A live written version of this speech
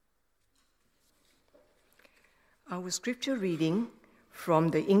Our scripture reading from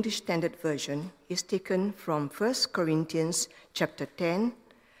the English Standard Version is taken from 1 Corinthians chapter 10,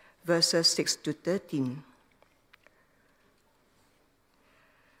 verses 6 to 13.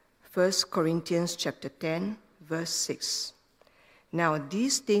 1 Corinthians chapter 10, verse 6. Now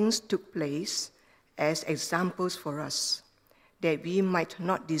these things took place as examples for us, that we might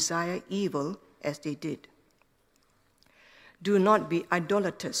not desire evil as they did. Do not be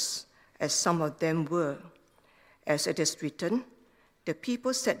idolaters, as some of them were. As it is written, the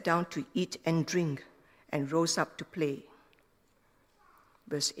people sat down to eat and drink and rose up to play.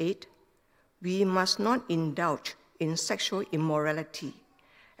 Verse 8, we must not indulge in sexual immorality,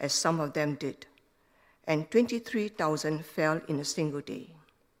 as some of them did, and 23,000 fell in a single day.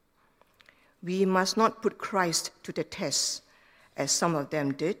 We must not put Christ to the test, as some of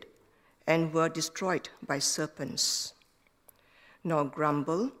them did, and were destroyed by serpents. Nor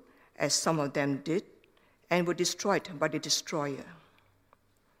grumble, as some of them did, and were destroyed by the destroyer.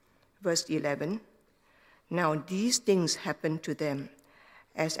 Verse 11, now these things happened to them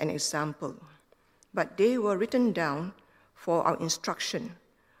as an example, but they were written down for our instruction,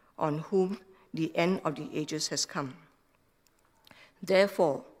 on whom the end of the ages has come.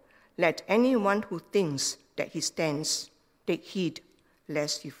 Therefore, let anyone who thinks that he stands take heed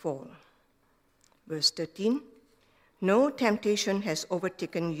lest he fall. Verse 13, no temptation has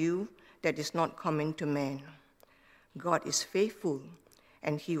overtaken you that is not common to man. God is faithful,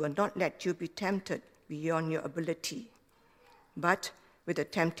 and he will not let you be tempted beyond your ability. But with the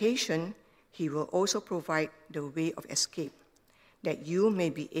temptation, he will also provide the way of escape, that you may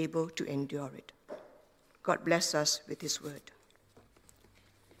be able to endure it. God bless us with his word.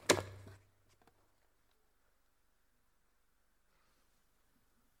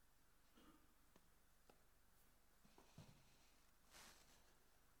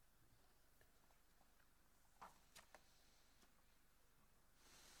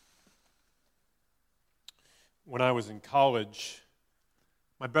 When I was in college,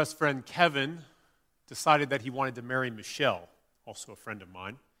 my best friend Kevin decided that he wanted to marry Michelle, also a friend of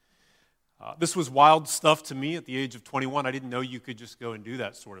mine. This was wild stuff to me at the age of 21. I didn't know you could just go and do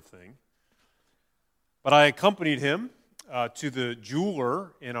that sort of thing. But I accompanied him to the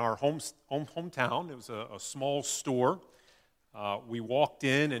jeweler in our hometown. It was a small store. We walked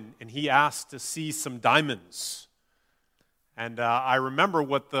in, and he asked to see some diamonds. And I remember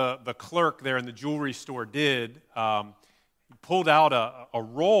what the clerk there in the jewelry store did. He pulled out a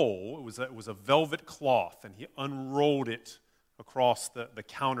roll. It was a velvet cloth, and he unrolled it across the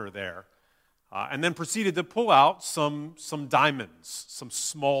counter there. And then proceeded to pull out some diamonds, some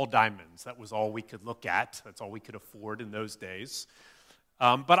small diamonds. That was all we could look at. That's all we could afford in those days.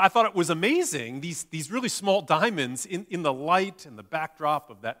 But I thought it was amazing. These really small diamonds in the light and the backdrop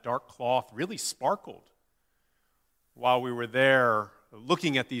of that dark cloth really sparkled. While we were there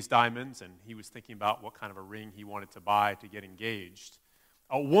looking at these diamonds, and he was thinking about what kind of a ring he wanted to buy to get engaged,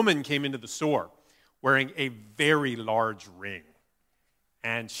 a woman came into the store wearing a very large ring.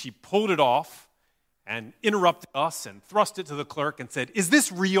 And she pulled it off and interrupted us and thrust it to the clerk and said, "Is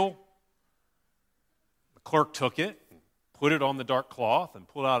this real?" The clerk took it and put it on the dark cloth and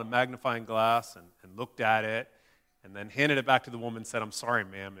pulled out a magnifying glass and looked at it and then handed it back to the woman and said, "I'm sorry,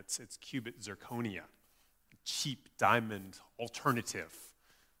 ma'am, it's cubic zirconia. Cheap diamond alternative."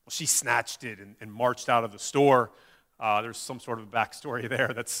 Well, she snatched it and marched out of the store. There's some sort of backstory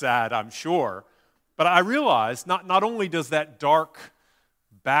there that's sad, I'm sure. But I realized not only does that dark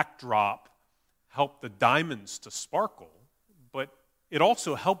backdrop help the diamonds to sparkle, but it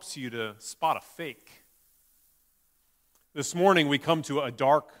also helps you to spot a fake. This morning we come to a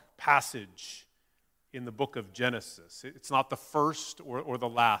dark passage in the book of Genesis. It's not the first or the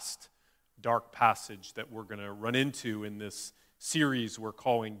last dark passage that we're going to run into in this series we're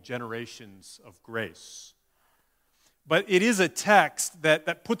calling Generations of Grace. But it is a text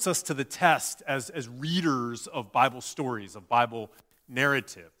that puts us to the test as readers of Bible stories, of Bible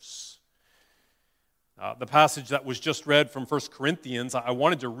narratives. The passage that was just read from 1 Corinthians, I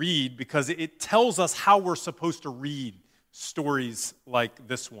wanted to read because it tells us how we're supposed to read stories like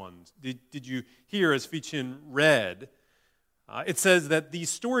this one. Did you hear, as Fichin read, it says that these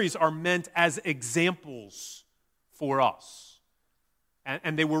stories are meant as examples for us.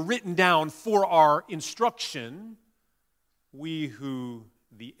 And they were written down for our instruction, we who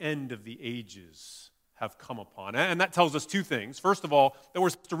the end of the ages have come upon. And that tells us two things. First of all, that we're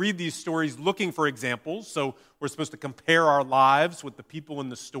supposed to read these stories looking for examples. So we're supposed to compare our lives with the people in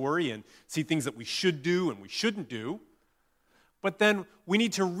the story and see things that we should do and we shouldn't do. But then we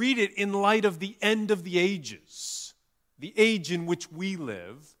need to read it in light of the end of the ages, the age in which we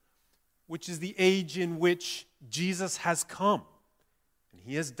live, which is the age in which Jesus has come. And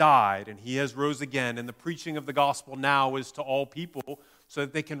he has died, and he has rose again, and the preaching of the gospel now is to all people so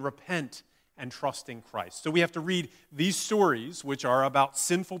that they can repent and trust in Christ. So we have to read these stories, which are about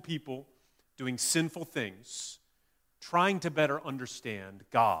sinful people doing sinful things, trying to better understand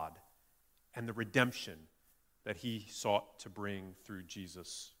God and the redemption that he sought to bring through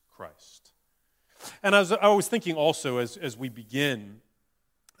Jesus Christ. And I was thinking also as we begin,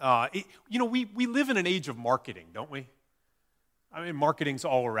 we live in an age of marketing, don't we? I mean, marketing's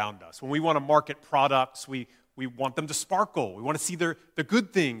all around us. When we want to market products, we want them to sparkle. We want to see their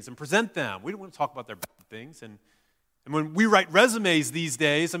good things and present them. We don't want to talk about their bad things. And when we write resumes these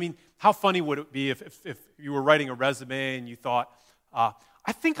days, I mean, how funny would it be if you were writing a resume and you thought,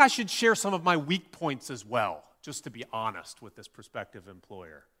 I think I should share some of my weak points as well, just to be honest with this prospective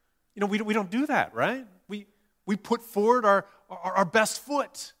employer. We don't do that, right? We put forward our best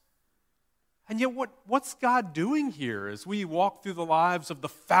foot. And yet what's God doing here as we walk through the lives of the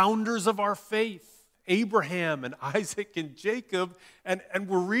founders of our faith, Abraham and Isaac and Jacob, and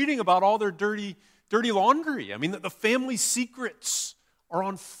we're reading about all their dirty laundry. I mean, the family secrets are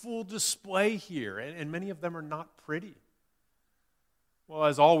on full display here, and many of them are not pretty. Well,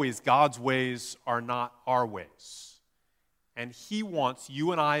 as always, God's ways are not our ways. And he wants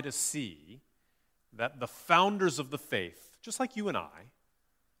you and I to see that the founders of the faith, just like you and I,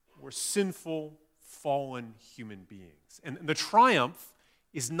 were sinful, fallen human beings. And the triumph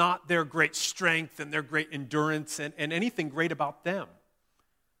is not their great strength and their great endurance and anything great about them.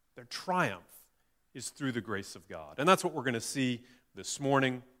 Their triumph is through the grace of God. And that's what we're going to see this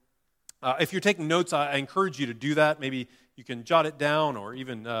morning. If you're taking notes, I encourage you to do that. Maybe you can jot it down or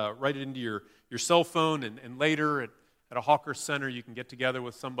even write it into your cell phone, and later at a Hawker Center you can get together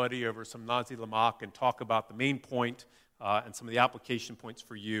with somebody over some Nazi Lamak and talk about the main point and some of the application points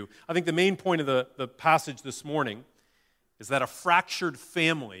for you. I think the main point of the passage this morning is that a fractured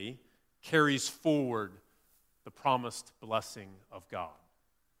family carries forward the promised blessing of God.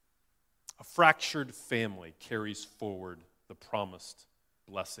 A fractured family carries forward the promised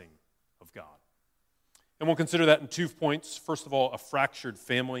blessing of God. And we'll consider that in 2 points. First of all, a fractured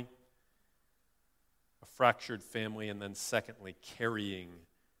family. A fractured family, and then secondly, carrying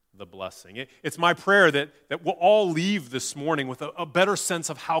the blessing. It's my prayer that we'll all leave this morning with a better sense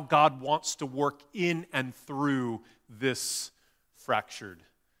of how God wants to work in and through this fractured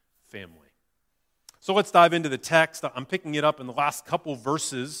family. So let's dive into the text. I'm picking it up in the last couple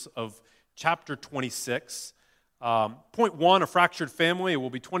verses of chapter 26. Point 1, a fractured family. It will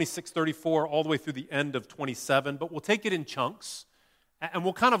be 26:34 all the way through the end of 27, but we'll take it in chunks, and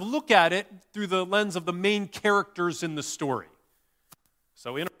we'll kind of look at it through the lens of the main characters in the story.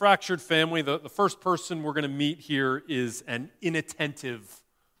 So in a fractured family, the first person we're going to meet here is an inattentive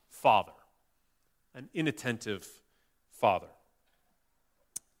father. An inattentive father.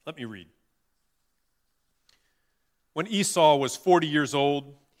 Let me read. When Esau was 40 years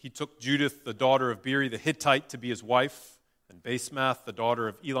old, he took Judith, the daughter of Beeri the Hittite, to be his wife, and Basemath, the daughter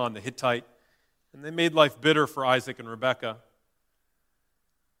of Elon the Hittite, and they made life bitter for Isaac and Rebekah.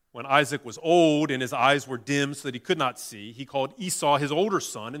 When Isaac was old and his eyes were dim so that he could not see, he called Esau his older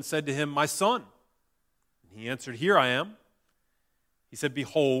son and said to him, "My son." And he answered, "Here I am." He said,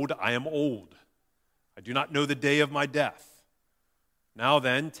 "Behold, I am old. I do not know the day of my death. Now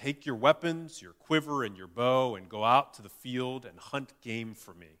then, take your weapons, your quiver, and your bow, and go out to the field and hunt game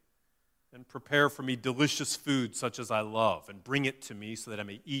for me. And prepare for me delicious food such as I love, and bring it to me so that I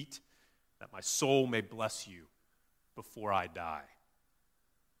may eat, that my soul may bless you before I die."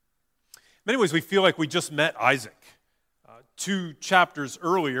 In many ways, we feel like we just met Isaac. 2 chapters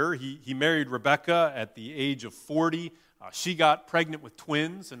earlier, he married Rebekah at the age of 40. She got pregnant with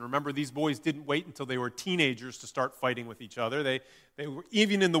twins, and remember, these boys didn't wait until they were teenagers to start fighting with each other. They were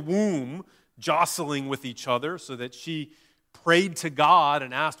even in the womb jostling with each other, so that she prayed to God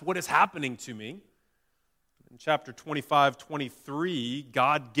and asked, "What is happening to me?" In chapter 25-23,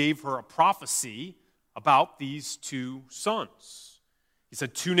 God gave her a prophecy about these 2 sons. He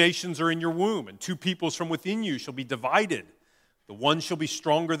said, "2 nations are in your womb, and 2 peoples from within you shall be divided. The one shall be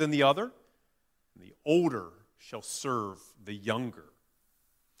stronger than the other, and the older shall serve the younger."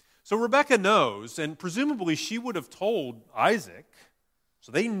 So Rebekah knows, and presumably she would have told Isaac,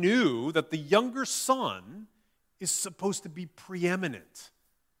 so they knew that the younger son is supposed to be preeminent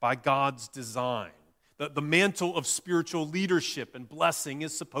by God's design. The mantle of spiritual leadership and blessing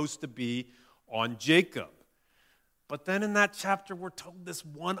is supposed to be on Jacob. But then in that chapter, we're told this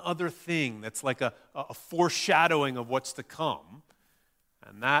one other thing that's like a foreshadowing of what's to come.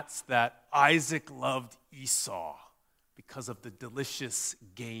 And that's that Isaac loved Esau because of the delicious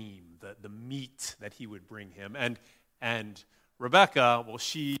game, the meat that he would bring him. And Rebekah, well,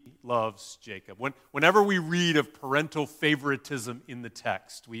 she loves Jacob. Whenever we read of parental favoritism in the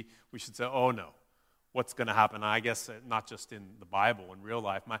text, we should say, oh no, what's going to happen? I guess not just in the Bible, in real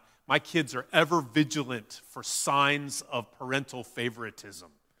life. My kids are ever vigilant for signs of parental favoritism.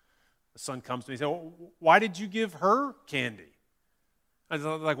 The son comes to me and says, well, why did you give her candy? I was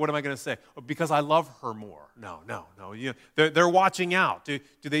like, what am I going to say? Oh, because I love her more. No. They're watching out. Do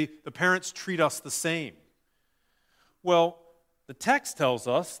the parents treat us the same? Well, the text tells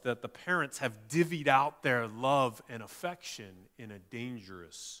us that the parents have divvied out their love and affection in a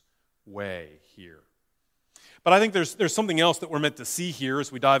dangerous way here. But I think there's something else that we're meant to see here as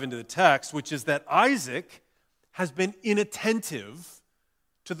we dive into the text, which is that Isaac has been inattentive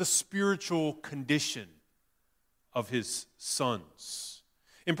to the spiritual condition of his sons.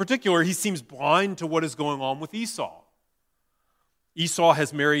 In particular, he seems blind to what is going on with Esau. Esau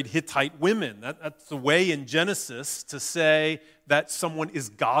has married Hittite women. That's the way in Genesis to say that someone is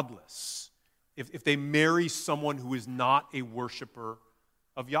godless, if they marry someone who is not a worshiper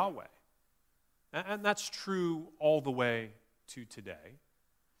of Yahweh. And that's true all the way to today.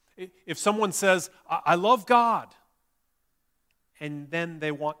 If someone says, I love God, and then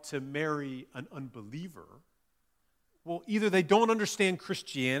they want to marry an unbeliever, well, either they don't understand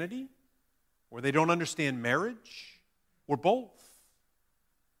Christianity, or they don't understand marriage, or both.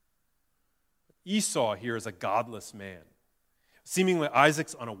 Esau here is a godless man. Seemingly,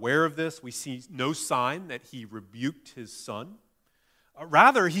 Isaac's unaware of this. We see no sign that he rebuked his son.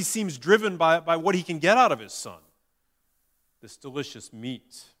 Rather, he seems driven by what he can get out of his son, this delicious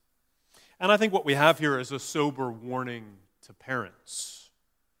meat. And I think what we have here is a sober warning to parents.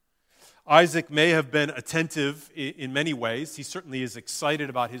 Isaac may have been attentive in many ways. He certainly is excited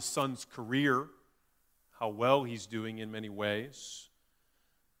about his son's career, how well he's doing in many ways.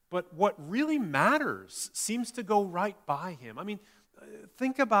 But what really matters seems to go right by him. I mean,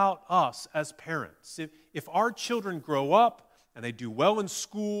 think about us as parents. If our children grow up and they do well in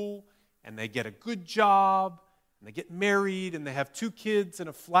school and they get a good job and they get married and they have 2 kids and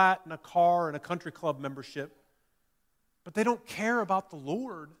a flat and a car and a country club membership, but they don't care about the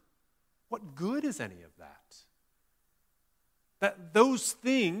Lord, what good is any of that? That those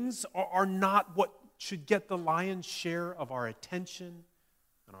things are not what should get the lion's share of our attention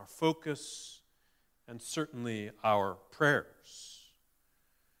and our focus and certainly our prayers.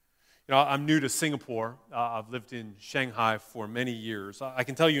 You know, I'm new to Singapore. I've lived in Shanghai for many years. I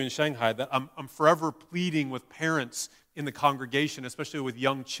can tell you in Shanghai that I'm forever pleading with parents in the congregation, especially with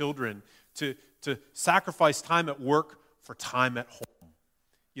young children, to sacrifice time at work for time at home.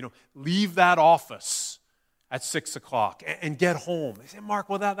 You know, leave that office at 6 o'clock and get home. They say, Mark,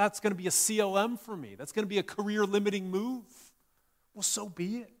 well, that's going to be a CLM for me. That's going to be a career-limiting move. Well, so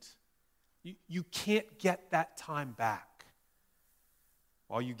be it. You can't get that time back.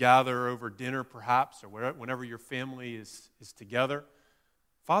 While you gather over dinner, perhaps, or whenever your family is together,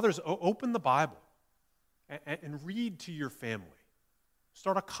 fathers, open the Bible and read to your family.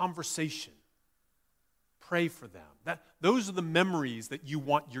 Start a conversation. Pray for them. Those are the memories that you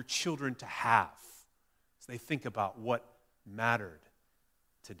want your children to have as they think about what mattered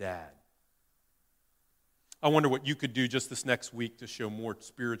to Dad. I wonder what you could do just this next week to show more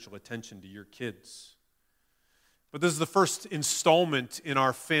spiritual attention to your kids. But this is the first installment in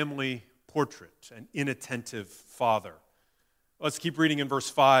our family portrait, an inattentive father. Let's keep reading in verse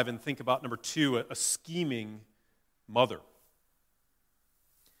 5 and think about number 2, a scheming mother.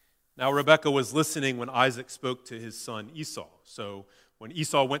 Now, Rebekah was listening when Isaac spoke to his son Esau. So when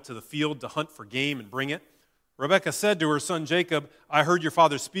Esau went to the field to hunt for game and bring it, Rebekah said to her son Jacob, I heard your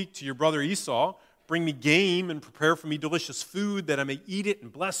father speak to your brother Esau. Bring me game and prepare for me delicious food that I may eat it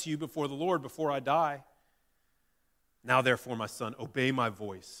and bless you before the Lord before I die. Now, therefore, my son, obey my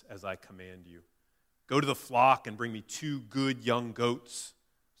voice as I command you. Go to the flock and bring me 2 good young goats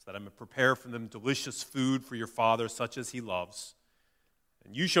so that I may prepare for them delicious food for your father, such as he loves.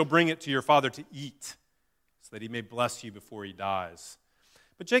 And you shall bring it to your father to eat, so that he may bless you before he dies.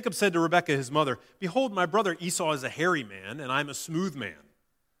 But Jacob said to Rebekah his mother, Behold, my brother Esau is a hairy man, and I am a smooth man.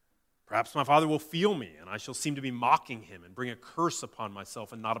 Perhaps my father will feel me, and I shall seem to be mocking him and bring a curse upon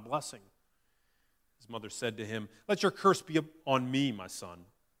myself and not a blessing. His mother said to him, Let your curse be on me, my son.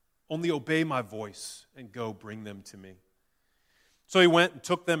 Only obey my voice and go bring them to me. So he went and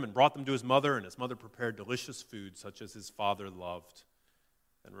took them and brought them to his mother, and his mother prepared delicious food such as his father loved.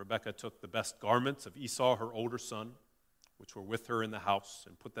 Then Rebekah took the best garments of Esau, her older son, which were with her in the house,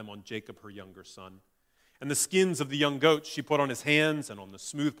 and put them on Jacob, her younger son. And the skins of the young goats she put on his hands and on the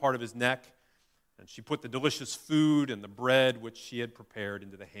smooth part of his neck, And she put the delicious food and the bread which she had prepared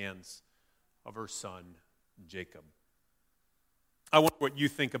into the hands of her son, Jacob. I wonder what you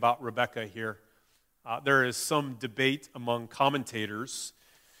think about Rebekah here. There is some debate among commentators.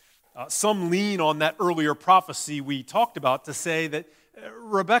 Some lean on that earlier prophecy we talked about to say that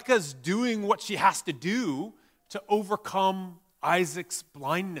Rebekah's doing what she has to do to overcome Isaac's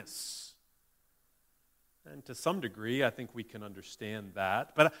blindness. And to some degree, I think we can understand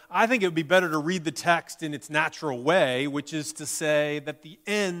that. But I think it would be better to read the text in its natural way, which is to say that the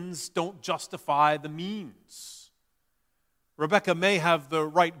ends don't justify the means. Rebekah may have the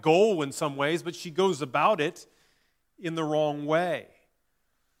right goal in some ways, but she goes about it in the wrong way.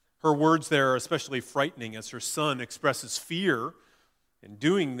 Her words there are especially frightening as her son expresses fear in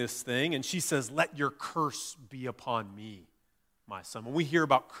doing this thing, and she says, "Let your curse be upon me, my son." When we hear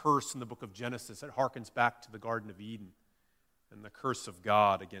about curse in the book of Genesis, it harkens back to the Garden of Eden and the curse of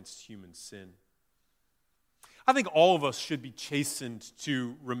God against human sin. I think all of us should be chastened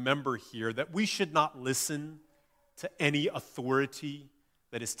to remember here that we should not listen to any authority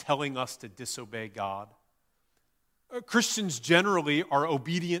that is telling us to disobey God. Christians generally are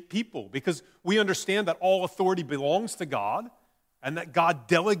obedient people because we understand that all authority belongs to God and that God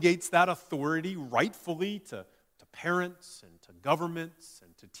delegates that authority rightfully to parents and to governments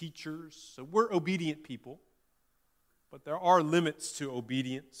and to teachers. So we're obedient people, but there are limits to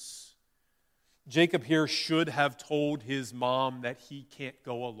obedience. Jacob here should have told his mom that he can't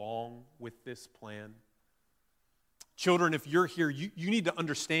go along with this plan. Children, if you're here, you need to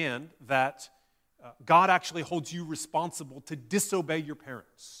understand that God actually holds you responsible to disobey your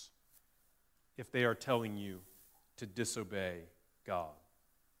parents if they are telling you to disobey God.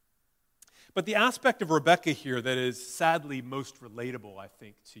 But the aspect of Rebekah here that is sadly most relatable, I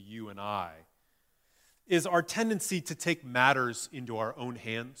think, to you and I, is our tendency to take matters into our own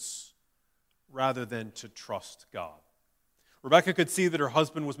hands rather than to trust God. Rebekah could see that her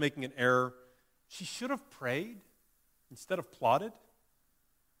husband was making an error. She should have prayed instead of plotted.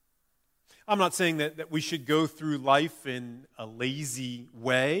 I'm not saying that we should go through life in a lazy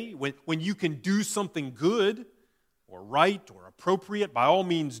way. When you can do something good or right or appropriate, by all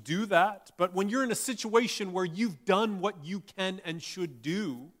means do that. But when you're in a situation where you've done what you can and should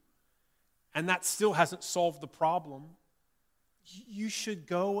do, and that still hasn't solved the problem, you should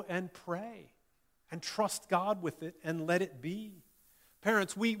go and pray and trust God with it and let it be.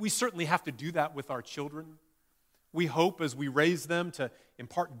 Parents, we certainly have to do that with our children. We hope as we raise them to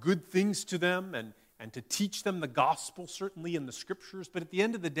impart good things to them and to teach them the gospel, certainly in the scriptures. But at the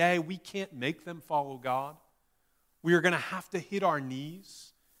end of the day, we can't make them follow God. We are going to have to hit our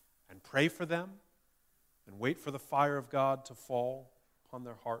knees and pray for them and wait for the fire of God to fall upon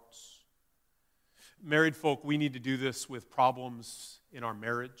their hearts. Married folk, we need to do this with problems in our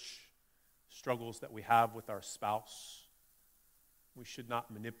marriage, struggles that we have with our spouse. We should not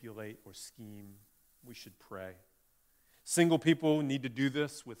manipulate or scheme. We should pray. Single people need to do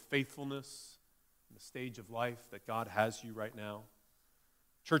this with faithfulness in the stage of life that God has you right now.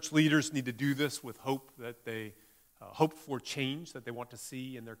 Church leaders need to do this with hope that they hope for change that they want to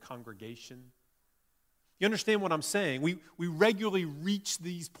see in their congregation. You understand what I'm saying? We regularly reach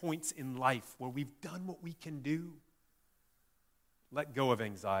these points in life where we've done what we can do. Let go of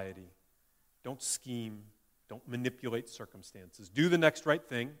anxiety. Don't scheme. Don't manipulate circumstances. Do the next right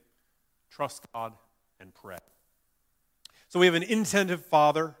thing. Trust God and pray. So we have an inattentive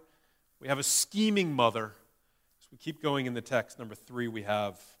father. We have a scheming mother. As we keep going in the text, number 3, we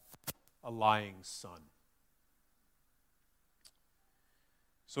have a lying son.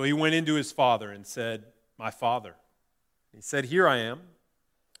 So he went into his father and said, "My father." He said, "Here I am."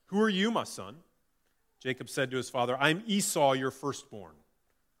 "Who are you, my son?" Jacob said to his father, "I am Esau, your firstborn.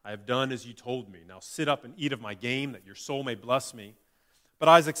 I have done as you told me. Now sit up and eat of my game, that your soul may bless me." But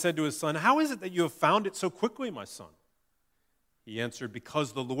Isaac said to his son, "How is it that you have found it so quickly, my son?" He answered,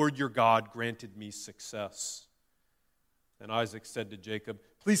 "Because the Lord your God granted me success." Then Isaac said to Jacob,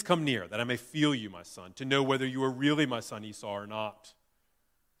 "Please come near, that I may feel you, my son, to know whether you are really my son Esau or not."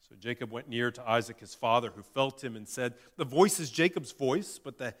 So Jacob went near to Isaac his father, who felt him and said, "The voice is Jacob's voice,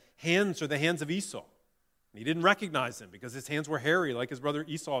 but the hands are the hands of Esau." And he didn't recognize him because his hands were hairy like his brother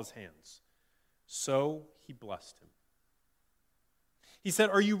Esau's hands. So he blessed him. He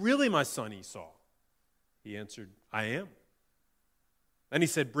said, "Are you really my son Esau?" He answered, "I am." Then he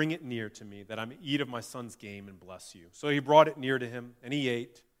said, "Bring it near to me, that I may eat of my son's game and bless you." So he brought it near to him, and he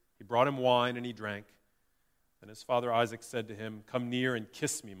ate. He brought him wine, and he drank. Then his father Isaac said to him, "Come near and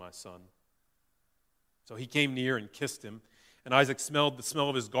kiss me, my son." So he came near and kissed him. And Isaac smelled the smell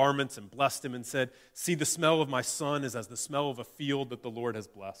of his garments and blessed him and said, "See, the smell of my son is as the smell of a field that the Lord has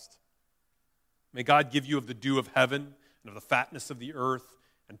blessed." May God give you of the dew of heaven and of the fatness of the earth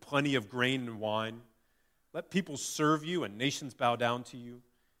and plenty of grain and wine. Let people serve you and nations bow down to you.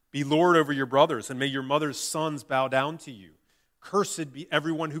 Be Lord over your brothers, and may your mother's sons bow down to you. Cursed be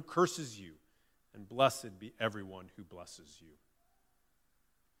everyone who curses you, and blessed be everyone who blesses you.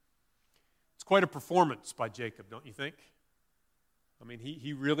 It's quite a performance by Jacob, don't you think? I mean,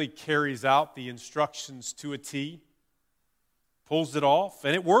 he really carries out the instructions to a T, pulls it off,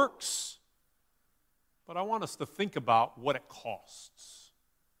 and it works. But I want us to think about what it costs.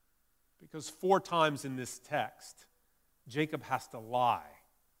 Because 4 times in this text, Jacob has to lie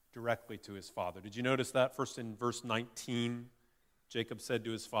directly to his father. Did you notice that? First in verse 19, Jacob said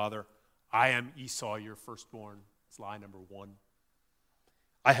to his father, I am Esau, your firstborn. It's lie number 1.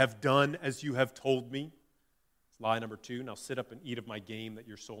 I have done as you have told me. It's lie number 2. Now sit up and eat of my game that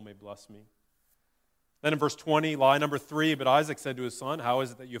your soul may bless me. Then in verse 20, lie number 3, but Isaac said to his son, how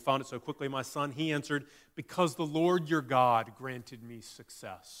is it that you found it so quickly, my son? He answered, because the Lord your God granted me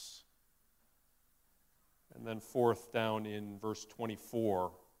success. And then 4th down in verse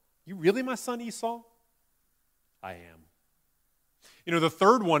 24, you really my son Esau? I am. You know, the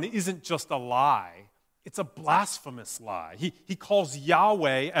third one isn't just a lie, it's a blasphemous lie. He calls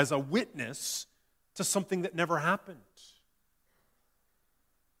Yahweh as a witness to something that never happened.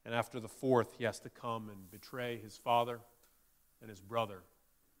 And after the 4th, he has to come and betray his father and his brother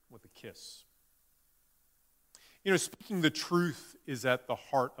with a kiss. You know, speaking the truth is at the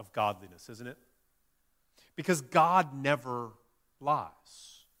heart of godliness, isn't it? Because God never lies.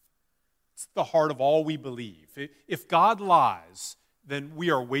 It's the heart of all we believe. If God lies, then we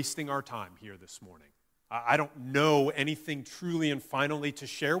are wasting our time here this morning. I don't know anything truly and finally to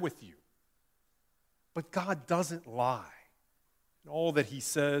share with you. But God doesn't lie. And all that he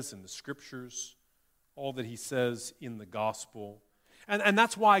says in the scriptures, all that he says in the gospel. And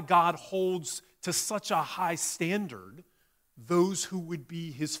that's why God holds to such a high standard those who would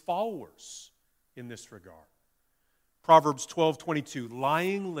be his followers in this regard. Proverbs 12:22,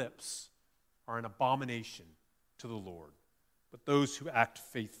 lying lips are an abomination to the Lord, but those who act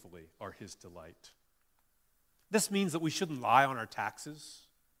faithfully are his delight. This means that we shouldn't lie on our taxes.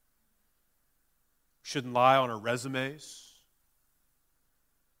 We shouldn't lie on our resumes.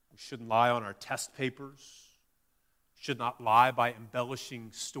 We shouldn't lie on our test papers. We should not lie by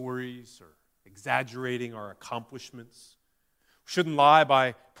embellishing stories or exaggerating our accomplishments. We shouldn't lie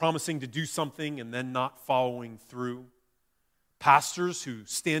by promising to do something and then not following through. Pastors who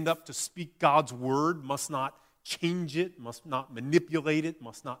stand up to speak God's word must not change it, must not manipulate it,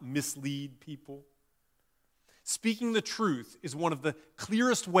 must not mislead people. Speaking the truth is one of the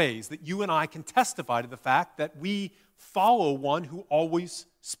clearest ways that you and I can testify to the fact that we follow one who always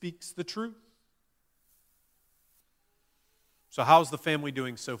speaks the truth. So how's the family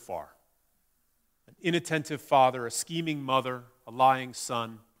doing so far? An inattentive father, a scheming mother, a lying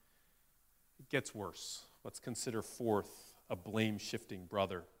son. It gets worse. Let's consider 4th, a blame-shifting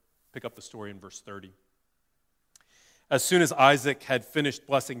brother. Pick up the story in verse 30. As soon as Isaac had finished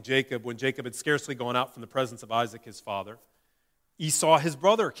blessing Jacob, when Jacob had scarcely gone out from the presence of Isaac his father, Esau his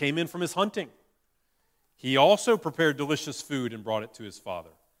brother came in from his hunting. He also prepared delicious food and brought it to his father.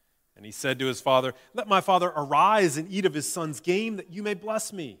 And he said to his father, let my father arise and eat of his son's game, that you may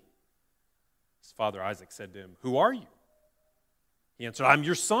bless me. His father Isaac said to him, who are you? He answered, I'm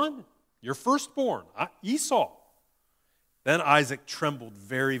your son, your firstborn, Esau. Then Isaac trembled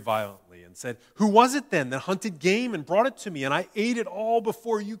very violently and said, who was it then that hunted game and brought it to me? And I ate it all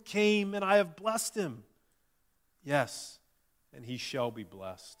before you came, and I have blessed him. Yes, and he shall be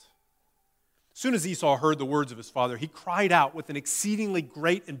blessed. As soon as Esau heard the words of his father, he cried out with an exceedingly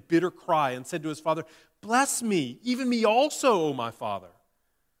great and bitter cry and said to his father, bless me, even me also, O my father.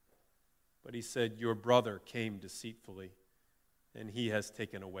 But he said, your brother came deceitfully, and he has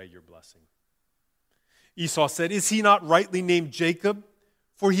taken away your blessing. Esau said, is he not rightly named Jacob?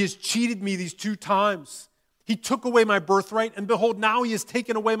 For he has cheated me these 2 times. He took away my birthright, and behold, now he has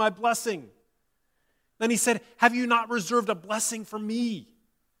taken away my blessing. Then he said, have you not reserved a blessing for me?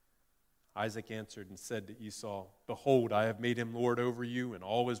 Isaac answered and said to Esau, behold, I have made him lord over you, and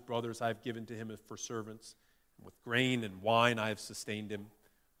all his brothers I have given to him for servants. And with grain and wine I have sustained him.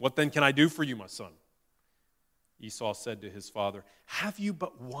 What then can I do for you, my son? Esau said to his father, have you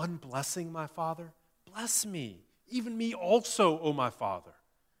but one blessing, my father? Bless me, even me also, O my father.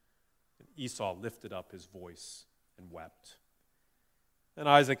 And Esau lifted up his voice and wept. Then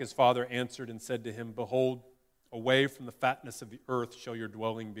Isaac his father answered and said to him, behold, away from the fatness of the earth shall your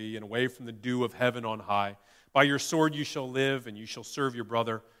dwelling be, and away from the dew of heaven on high. By your sword you shall live, and you shall serve your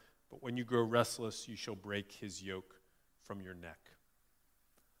brother. But when you grow restless, you shall break his yoke from your neck.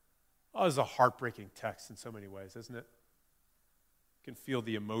 Oh, this is a heartbreaking text in so many ways, isn't it? You can feel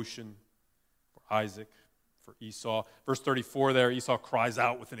the emotion for Isaac, for Esau. Verse 34 there, Esau cries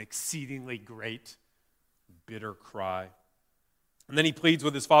out with an exceedingly great, bitter cry. And then he pleads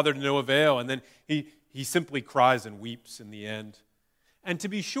with his father to no avail, and then he simply cries and weeps in the end. And to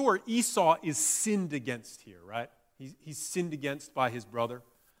be sure, Esau is sinned against here, right? He's sinned against by his brother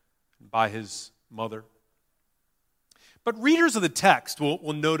and by his mother. But readers of the text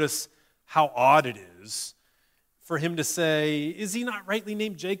will notice how odd it is for him to say, "Is he not rightly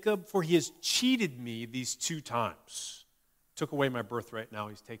named Jacob? For he has cheated me these 2 times. Took away my birthright, now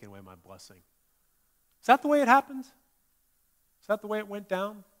he's taken away my blessing." Is that the way it happened? Is that the way it went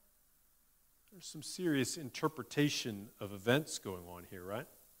down? There's some serious interpretation of events going on here, right?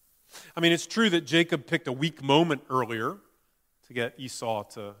 I mean, it's true that Jacob picked a weak moment earlier to get Esau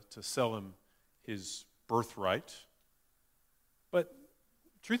to sell him his birthright. But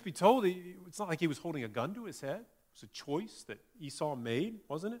truth be told, it's not like he was holding a gun to his head. It was a choice that Esau made,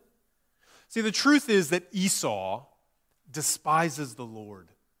 wasn't it? See, the truth is that Esau despises the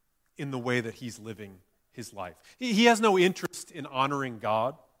Lord in the way that he's living his life. He has no interest in honoring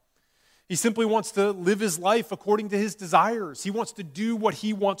God. He simply wants to live his life according to his desires. He wants to do what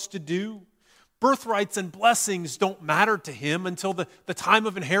he wants to do. Birthrights and blessings don't matter to him until the time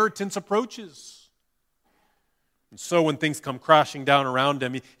of inheritance approaches. And so when things come crashing down around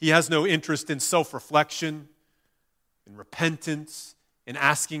him, he has no interest in self-reflection, in repentance, in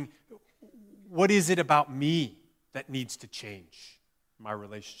asking, what is it about me that needs to change in my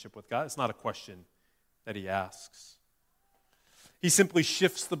relationship with God? It's not a question that he asks. He simply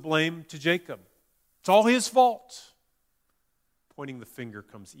shifts the blame to Jacob. It's all his fault. Pointing the finger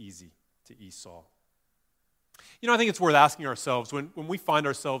comes easy to Esau. You know, I think it's worth asking ourselves when we find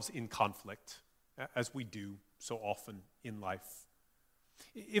ourselves in conflict, as we do so often in life,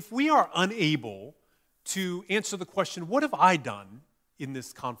 if we are unable to answer the question, what have I done in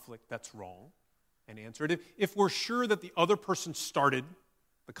this conflict that's wrong, and answer it, if we're sure that the other person started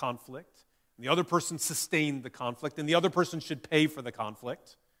the conflict, and the other person sustained the conflict, and the other person should pay for the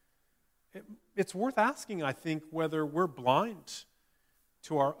conflict, it's worth asking, I think, whether we're blind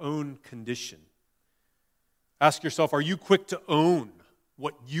to our own condition. Ask yourself, are you quick to own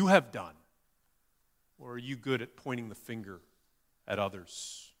what you have done? Or are you good at pointing the finger at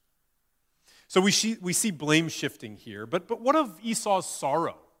others? So we see blame shifting here, but what of Esau's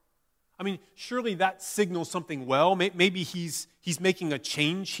sorrow? I mean, surely that signals something well. Maybe he's making a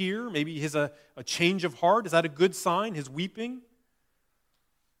change here. Maybe he has a change of heart. Is that a good sign, his weeping?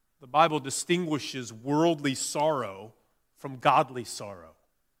 The Bible distinguishes worldly sorrow from godly sorrow.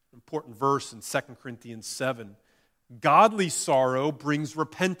 Important verse in 2 Corinthians 7. Godly sorrow brings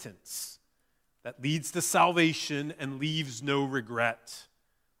repentance that leads to salvation and leaves no regret.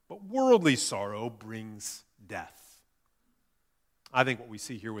 But worldly sorrow brings death. I think what we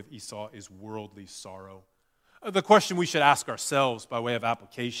see here with Esau is worldly sorrow. The question we should ask ourselves by way of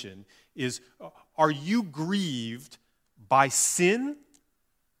application is, are you grieved by sin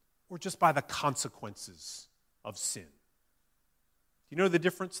or just by the consequences of sin? Do you know the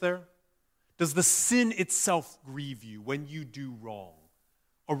difference there? Does the sin itself grieve you when you do wrong?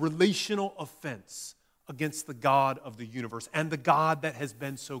 A relational offense against the God of the universe and the God that has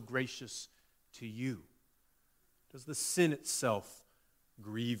been so gracious to you? Does the sin itself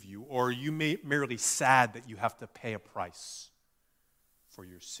grieve you, or are you merely sad that you have to pay a price for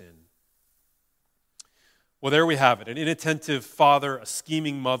your sin? Well, there we have it. An inattentive father, a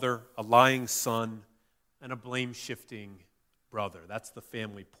scheming mother, a lying son, and a blame-shifting brother. That's the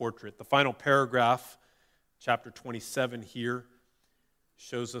family portrait. The final paragraph, chapter 27 here,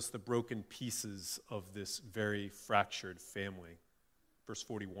 shows us the broken pieces of this very fractured family. Verse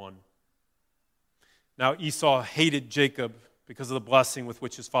 41. Now Esau hated Jacob because of the blessing with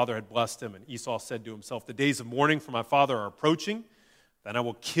which his father had blessed him. And Esau said to himself, the days of mourning for my father are approaching, then I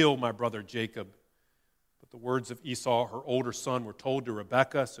will kill my brother Jacob. But the words of Esau, her older son, were told to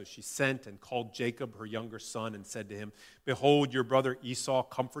Rebekah, so she sent and called Jacob, her younger son, and said to him, behold, your brother Esau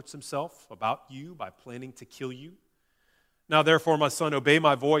comforts himself about you by planning to kill you. Now therefore, my son, obey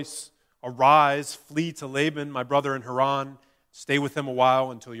my voice. Arise, flee to Laban, my brother in Haran. Stay with him a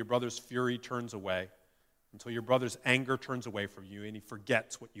while until your brother's fury turns away, until your brother's anger turns away from you and he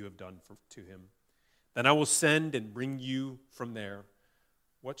forgets what you have done to him. Then I will send and bring you from there.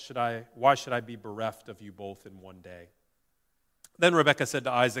 Why should I be bereft of you both in one day? Then Rebekah said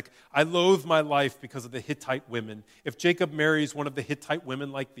to Isaac, I loathe my life because of the Hittite women. If Jacob marries one of the Hittite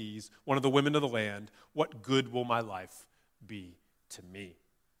women like these, one of the women of the land, what good will my life be to me?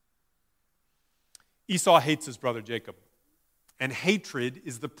 Esau hates his brother Jacob, And hatred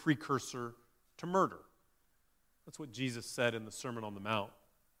is the precursor to murder. That's what Jesus said in the Sermon on the Mount,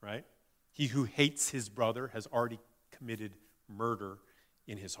 right? He who hates his brother has already committed murder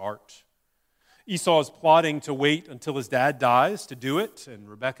in his heart. Esau is plotting to wait until his dad dies to do it, and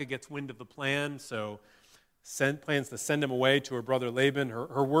Rebekah gets wind of the plan, so plans to send him away to her brother Laban.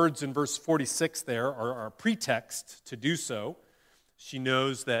 Her words in verse 46 there are a pretext to do so. She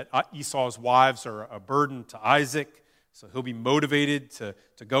knows that Esau's wives are a burden to Isaac, so he'll be motivated to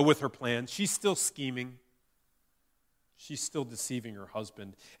go with her plan. She's still scheming. She's still deceiving her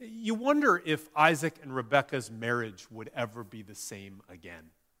husband. You wonder if Isaac and Rebekah's marriage would ever be the same again.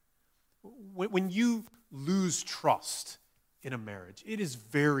 When you lose trust in a marriage, it is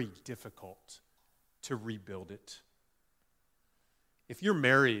very difficult to rebuild it. If you're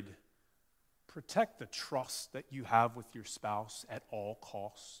married, protect the trust that you have with your spouse at all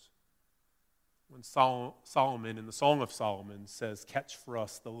costs. When Solomon, in the Song of Solomon, says, "Catch for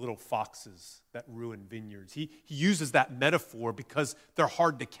us the little foxes that ruin vineyards," he uses that metaphor because they're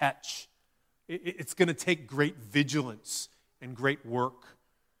hard to catch. It's going to take great vigilance and great work.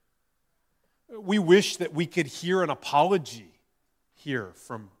 We wish that we could hear an apology here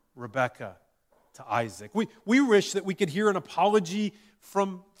from Rebekah to Isaac. We wish that we could hear an apology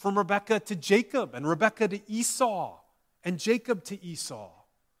from Rebekah to Jacob, and Rebekah to Esau, and Jacob to Esau.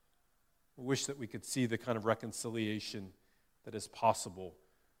 We wish that we could see the kind of reconciliation that is possible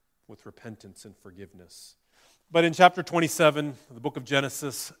with repentance and forgiveness. But in chapter 27 of the book of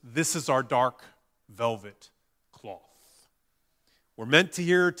Genesis, this is our dark velvet cloth. We're meant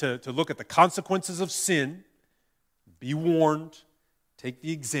to look at the consequences of sin, be warned, take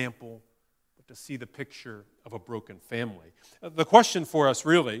the example, but to see the picture of a broken family. The question for us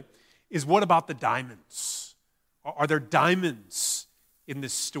really is, what about the diamonds? Are there diamonds in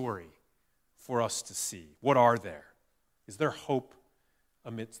this story for us to see? What are there? Is there hope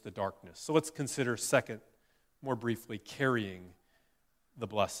amidst the darkness? So let's consider second, more briefly, carrying the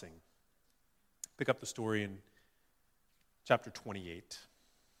blessing. Pick up the story in chapter 28.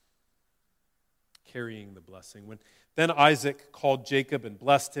 Carrying the blessing. Then Isaac called Jacob and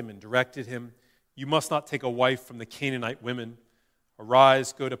blessed him and directed him, "You must not take a wife from the Canaanite women.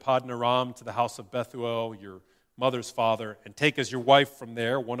 Arise, go to Paddan Aram, to the house of Bethuel, your mother's father, and take as your wife from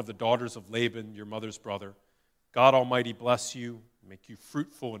there one of the daughters of Laban, your mother's brother. God Almighty bless you, make you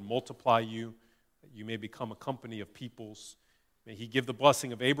fruitful and multiply you, that you may become a company of peoples. May he give the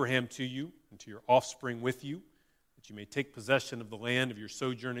blessing of Abraham to you and to your offspring with you, that you may take possession of the land of your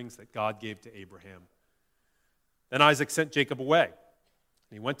sojournings that God gave to Abraham." Then Isaac sent Jacob away,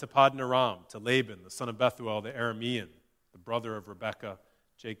 and he went to Paddan Aram, to Laban, the son of Bethuel, the Aramean, the brother of Rebekah,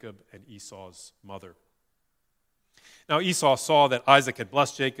 Jacob, and Esau's mother. Now Esau saw that Isaac had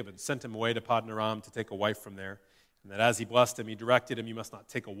blessed Jacob and sent him away to Paddan Aram to take a wife from there, and that as he blessed him, he directed him, "You must not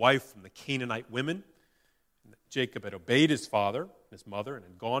take a wife from the Canaanite women." And that Jacob had obeyed his father and his mother and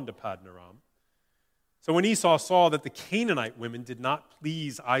had gone to Paddan Aram. So when Esau saw that the Canaanite women did not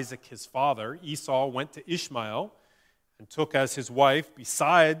please Isaac his father, Esau went to Ishmael and took as his wife,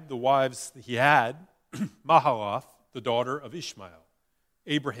 beside the wives that he had, Mahalath, the daughter of Ishmael,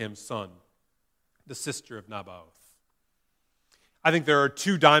 Abraham's son, the sister of Naboth. I think there are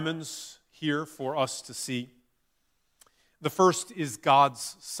two diamonds here for us to see. The first is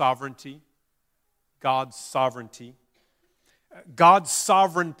God's sovereignty. God's sovereignty. God's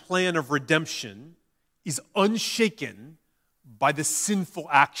sovereign plan of redemption is unshaken by the sinful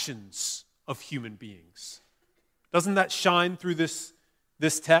actions of human beings. Doesn't that shine through this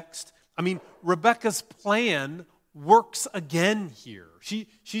text? I mean, Rebekah's plan works again here.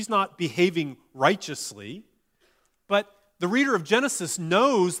 She's not behaving righteously, but the reader of Genesis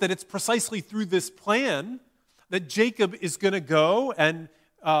knows that it's precisely through this plan that Jacob is going to go and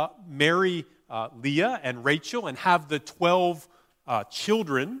marry Leah and Rachel and have the 12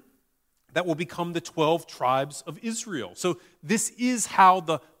 children that will become the 12 tribes of Israel. So this is how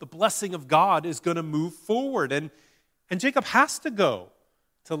the blessing of God is going to move forward. And Jacob has to go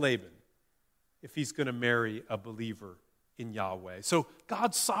to Laban if he's going to marry a believer in Yahweh. So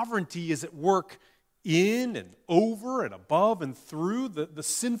God's sovereignty is at work in and over and above and through the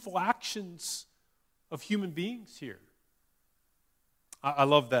sinful actions of human beings here. I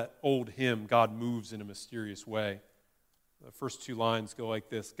love that old hymn, "God Moves in a Mysterious Way." The first two lines go like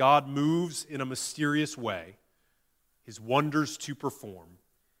this: "God moves in a mysterious way, his wonders to perform.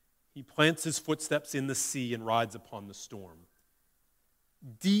 He plants his footsteps in the sea and rides upon the storm.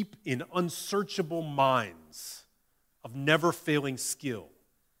 Deep in unsearchable mines of never-failing skill,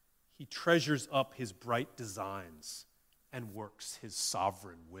 he treasures up his bright designs and works his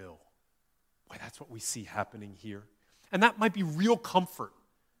sovereign will." Boy, that's what we see happening here. And that might be real comfort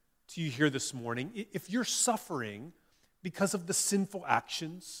to you here this morning if you're suffering because of the sinful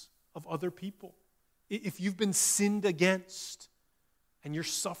actions of other people. If you've been sinned against and you're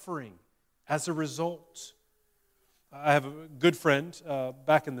suffering as a result. I have a good friend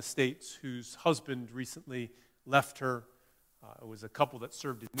back in the States whose husband recently left her. It was a couple that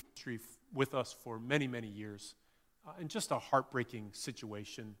served in ministry with us for many, many years. And just a heartbreaking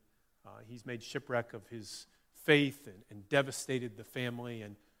situation. He's made shipwreck of his faith and devastated the family.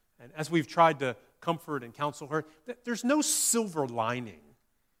 And as we've tried to comfort and counsel her, there's no silver lining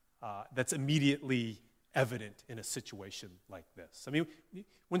that's immediately evident in a situation like this. I mean,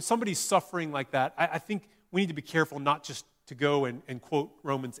 when somebody's suffering like that, I think we need to be careful not just to go and quote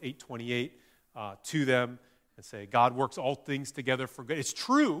Romans 8:28 to them and say, God works all things together for good. It's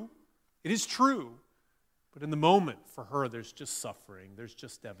true. It is true. But in the moment, for her, there's just suffering. There's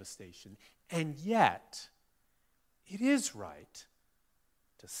just devastation. And yet, it is right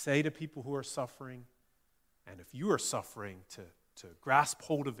to say to people who are suffering, and if you are suffering, to grasp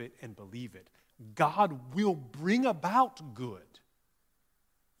hold of it and believe it. God will bring about good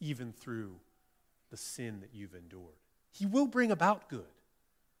even through the sin that you've endured. He will bring about good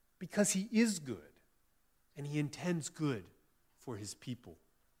because He is good and He intends good for His people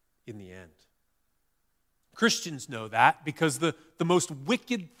in the end. Christians know that because the most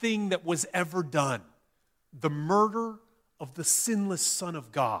wicked thing that was ever done, the murder of the sinless Son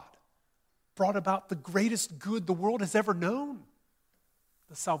of God, brought about the greatest good the world has ever known,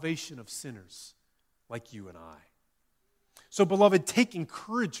 the salvation of sinners like you and I. So, beloved, take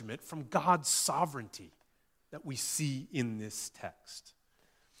encouragement from God's sovereignty that we see in this text.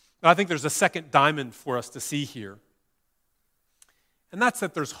 Now, I think there's a second diamond for us to see here, and that's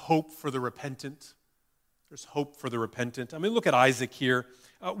that there's hope for the repentant. There's hope for the repentant. I mean, look at Isaac here.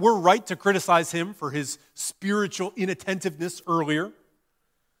 We're right to criticize him for his spiritual inattentiveness earlier,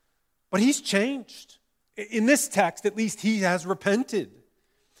 but he's changed. In this text, at least, he has repented.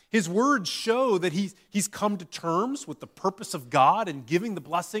 His words show that he's come to terms with the purpose of God in giving the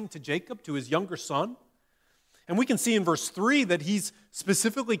blessing to Jacob, to his younger son. And we can see in verse 3 that he's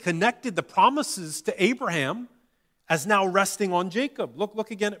specifically connected the promises to Abraham as now resting on Jacob.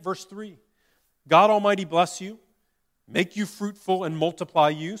 Look again at verse 3. God Almighty bless you, make you fruitful and multiply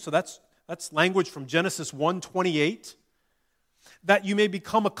you. So that's language from Genesis 1:28. That you may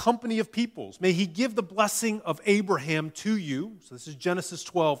become a company of peoples. May He give the blessing of Abraham to you. So this is Genesis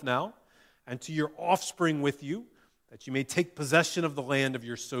 12 now. And to your offspring with you, that you may take possession of the land of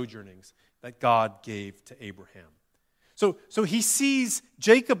your sojournings that God gave to Abraham. So he sees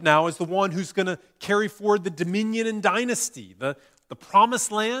Jacob now as the one who's going to carry forward the dominion and dynasty, the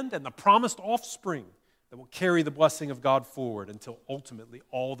promised land and the promised offspring that will carry the blessing of God forward until ultimately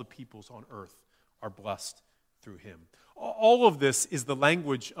all the peoples on earth are blessed through him. All of this is the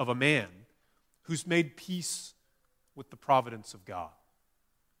language of a man who's made peace with the providence of God.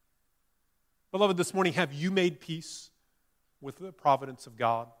 Beloved, this morning, have you made peace with the providence of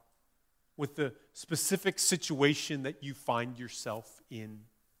God? With the specific situation that you find yourself in?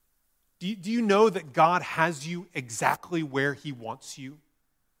 Do you know that God has you exactly where He wants you?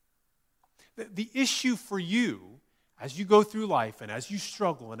 The issue for you, as you go through life and as you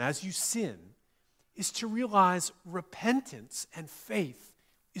struggle and as you sin, is to realize repentance and faith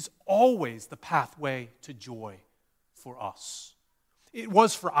is always the pathway to joy for us. It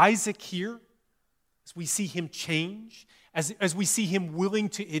was for Isaac here, as we see him change, as we see him willing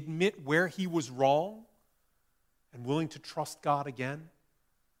to admit where he was wrong and willing to trust God again.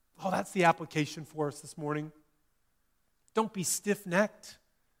 Oh, that's the application for us this morning. Don't be stiff-necked.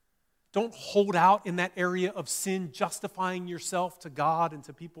 Don't hold out in that area of sin, justifying yourself to God and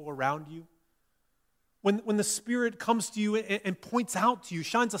to people around you. When the Spirit comes to you and points out to you,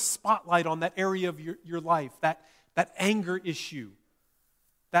 shines a spotlight on that area of your life, that anger issue,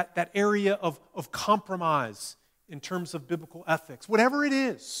 that area of compromise in terms of biblical ethics, whatever it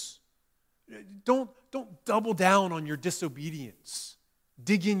is, don't double down on your disobedience.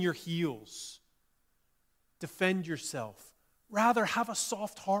 Dig in your heels. Defend yourself. Rather, have a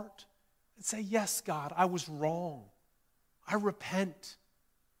soft heart and say, yes, God, I was wrong. I repent.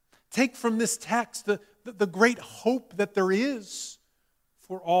 Take from this text the great hope that there is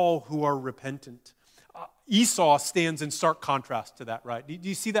for all who are repentant. Esau stands in stark contrast to that, right? Do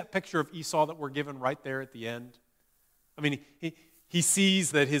you see that picture of Esau that we're given right there at the end? I mean, he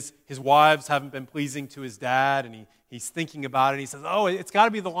sees that his wives haven't been pleasing to his dad, and he's thinking about it, and he says, oh, it's got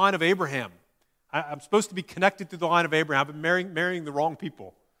to be the line of Abraham. I'm supposed to be connected to the line of Abraham. I've been marrying the wrong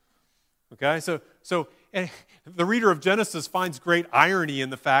people. Okay, so the reader of Genesis finds great irony in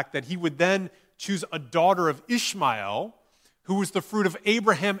the fact that he would then choose a daughter of Ishmael, who was the fruit of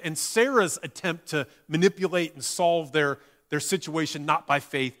Abraham and Sarah's attempt to manipulate and solve their situation not by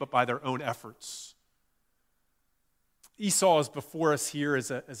faith but by their own efforts. Esau is before us here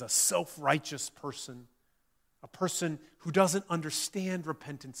as a self-righteous person, a person who doesn't understand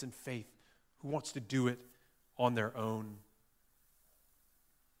repentance and faith, who wants to do it on their own.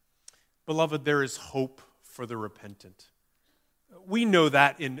 Beloved, there is hope for the repentant. We know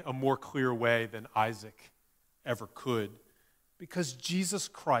that in a more clear way than Isaac ever could, because Jesus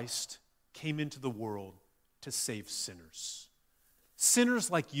Christ came into the world to save sinners.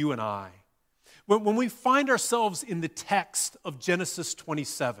 Sinners like you and I. When we find ourselves in the text of Genesis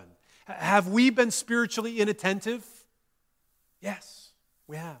 27, have we been spiritually inattentive? Yes,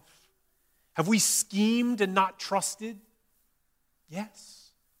 we have. Have we schemed and not trusted?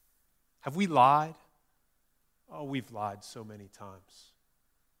 Yes. Have we lied? Oh, we've lied so many times.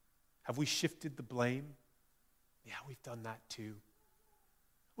 Have we shifted the blame? Yeah, we've done that too.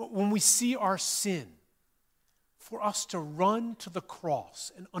 When we see our sin, for us to run to the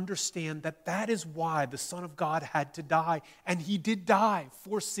cross and understand that that is why the Son of God had to die, and he did die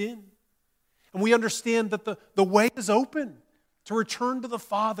for sin. And we understand that the way is open to return to the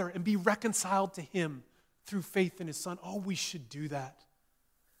Father and be reconciled to him through faith in his Son. Oh, we should do that.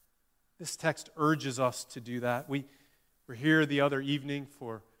 This text urges us to do that. We were here the other evening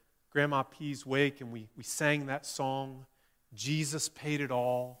for Grandma P's wake, and we sang that song, Jesus paid it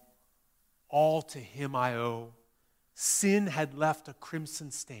all to him I owe. Sin had left a crimson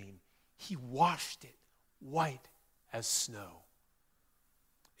stain. He washed it white as snow.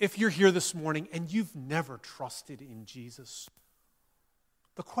 If you're here this morning and you've never trusted in Jesus,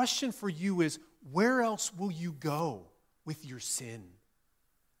 the question for you is, where else will you go with your sin?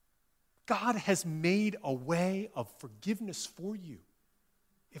 God has made a way of forgiveness for you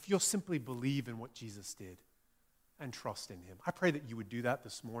if you'll simply believe in what Jesus did and trust in him. I pray that you would do that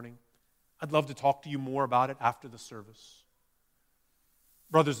this morning. I'd love to talk to you more about it after the service.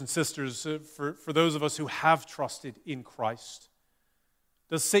 Brothers and sisters, for those of us who have trusted in Christ,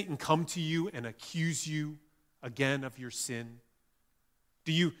 does Satan come to you and accuse you again of your sin?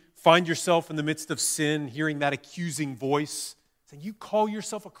 Do you find yourself in the midst of sin hearing that accusing voice saying, you call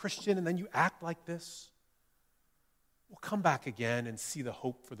yourself a Christian and then you act like this? Well, come back again and see the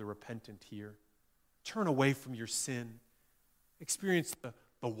hope for the repentant here. Turn away from your sin. Experience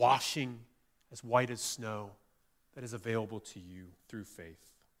the washing as white as snow that is available to you through faith.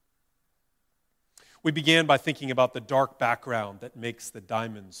 We began by thinking about the dark background that makes the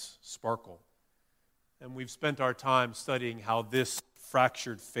diamonds sparkle. And we've spent our time studying how this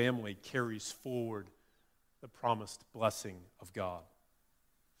fractured family carries forward the promised blessing of God.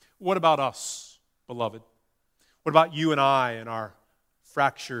 What about us, beloved? What about you and I and our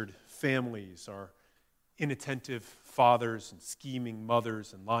fractured families, our inattentive fathers and scheming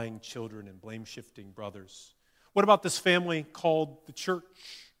mothers and lying children and blame-shifting brothers? What about this family called the church?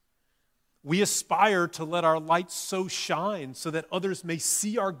 We aspire to let our light so shine so that others may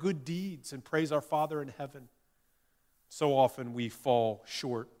see our good deeds and praise our Father in heaven. So often we fall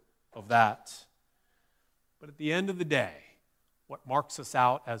short of that. But at the end of the day, what marks us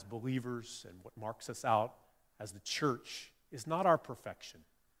out as believers and what marks us out as the church is not our perfection.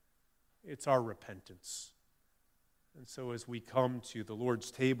 It's our repentance. And so as we come to the Lord's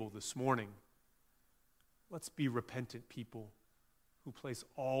table this morning, let's be repentant people who place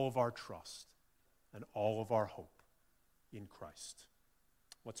all of our trust and all of our hope in Christ.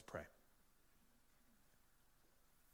 Let's pray.